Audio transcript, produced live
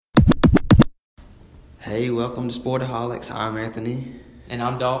Hey, welcome to Sportaholics. I'm Anthony. And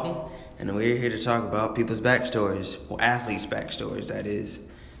I'm Dalton. And we're here to talk about people's backstories, or athletes' backstories, that is.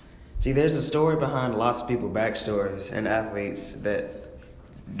 See, there's a story behind lots of people's backstories and athletes that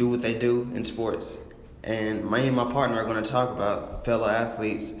do what they do in sports. And me and my partner are going to talk about fellow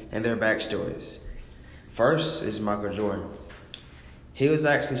athletes and their backstories. First is Michael Jordan. He was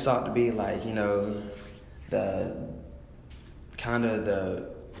actually thought to be the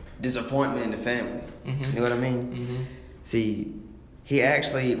disappointment in the family. Mm-hmm. You know what I mean? Mm-hmm. See, he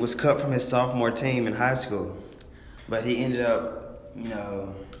actually was cut from his sophomore team in high school, but he ended up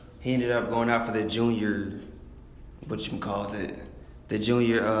going out for the junior, the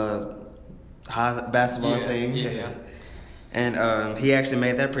junior high basketball team. Yeah. And he actually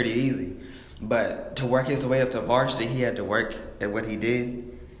made that pretty easy. But to work his way up to varsity, he had to work at what he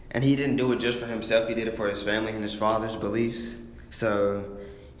did. And he didn't do it just for himself. He did it for his family and his father's beliefs. So,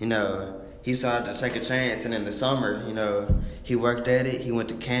 he started to take a chance. And in the summer, he worked at it. He went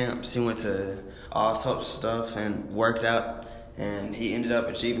to camps. He went to all sorts of stuff and worked out. And he ended up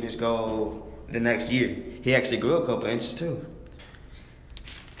achieving his goal the next year. He actually grew a couple inches, too.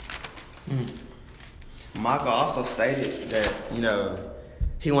 Michael also stated that,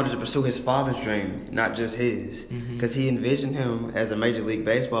 he wanted to pursue his father's dream, not just his. Because he envisioned him as a Major League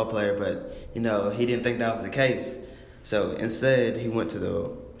Baseball player, but, he didn't think that was the case. So instead, he went to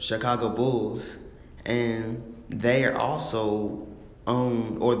the Chicago Bulls, and they own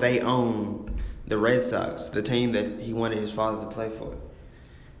the Red Sox, the team that he wanted his father to play for.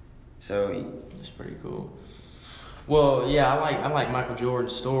 So That's pretty cool. Well, yeah, I like Michael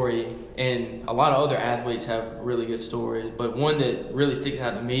Jordan's story, and a lot of other athletes have really good stories, but one that really sticks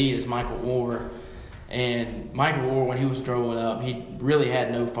out to me is Michael Orr. And Michael Orr, when he was growing up, he really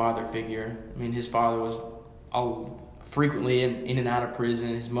had no father figure. I mean, his father was frequently in and out of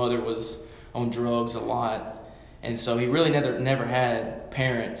prison. His mother was on drugs a lot, and so he really never had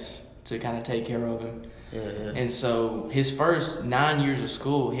parents to kind of take care of him. Yeah. And so his first 9 years of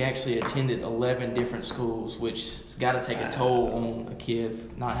school, he actually attended 11 different schools, which has got to take a toll on a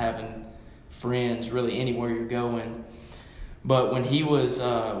kid, not having friends really anywhere you're going. But when he was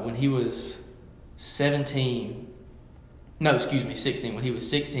 16, when he was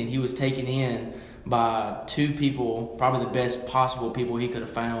 16, he was taken in by two people, probably the best possible people he could have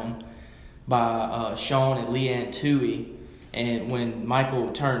found, by Sean and Leanne Toohey. And when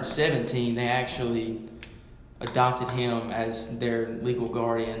Michael turned 17, they actually adopted him as their legal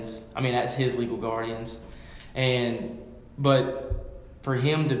guardians. As his legal guardians. But for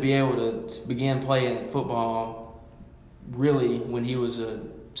him to be able to begin playing football, really, when he was a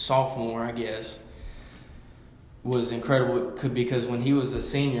sophomore, I guess, was incredible. Because when he was a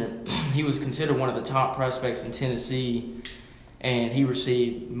senior, he was considered one of the top prospects in Tennessee, and he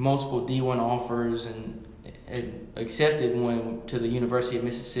received multiple D1 offers and accepted one to the University of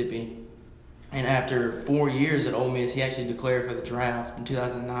Mississippi. And after 4 years at Ole Miss, he actually declared for the draft in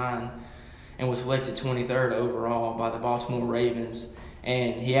 2009 and was selected 23rd overall by the Baltimore Ravens.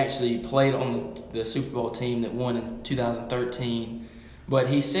 And he actually played on the Super Bowl team that won in 2013. But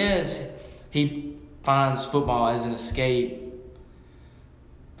he says he finds football as an escape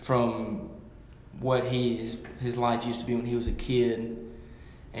from what his life used to be when he was a kid.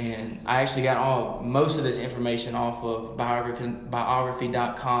 And I actually got most of this information off of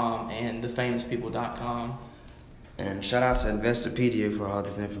biography.com and thefamouspeople.com. And shout out to Investopedia for all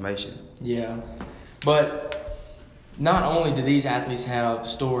this information. Yeah. But not only do these athletes have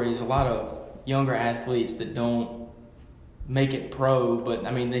stories, a lot of younger athletes that don't make it pro, but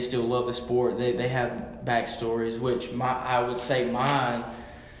they still love the sport. They have backstories, which I would say mine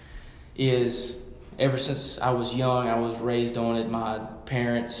is, ever since I was young, I was raised on it. My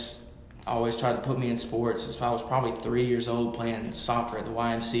parents always tried to put me in sports since I was probably 3 years old, playing soccer at the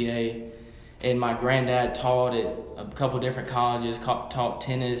YMCA. And my granddad taught at a couple different colleges, taught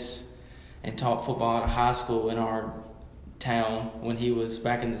tennis and taught football at a high school in our town when he was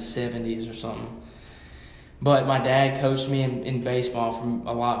back in the 70s or something. But my dad coached me in baseball for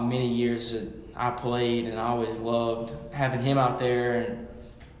many years that I played, and I always loved having him out there, and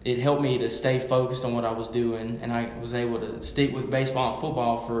it helped me to stay focused on what I was doing, and I was able to stick with baseball and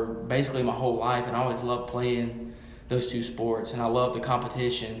football for basically my whole life, and I always loved playing those two sports, and I love the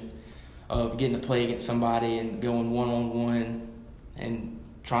competition of getting to play against somebody and going one-on-one and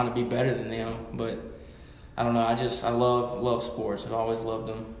trying to be better than them. But I don't know, I love sports. I've always loved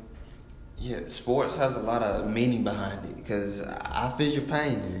them. Yeah, sports has a lot of meaning behind it, because I feel your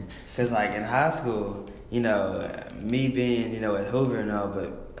pain. Because, in high school, me being, at Hoover and all,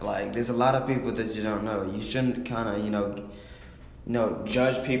 but, there's a lot of people that you don't know. You shouldn't kind of,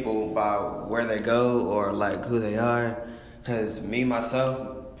 judge people by where they go or like who they are. Cause me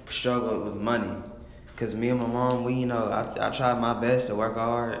myself struggled with money. Cause me and my mom, I tried my best to work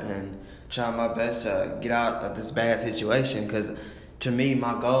hard and tried my best to get out of this bad situation. Cause to me,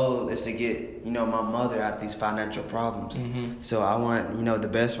 my goal is to get my mother out of these financial problems. Mm-hmm. So I want the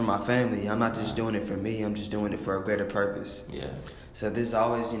best for my family. I'm not just doing it for me. I'm just doing it for a greater purpose. Yeah. So there's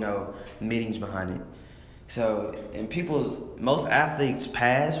always meanings behind it. So most athletes'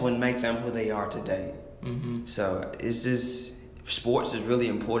 past wouldn't make them who they are today. Mm-hmm. So it's just sports is really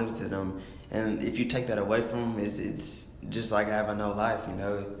important to them, and if you take that away from them, it's just like having no life.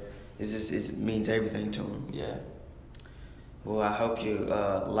 It means everything to them. Yeah. Well, I hope you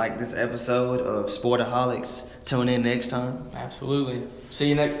like this episode of Sportaholics. Tune in next time. Absolutely. See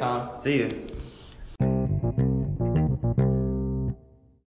you next time. See you.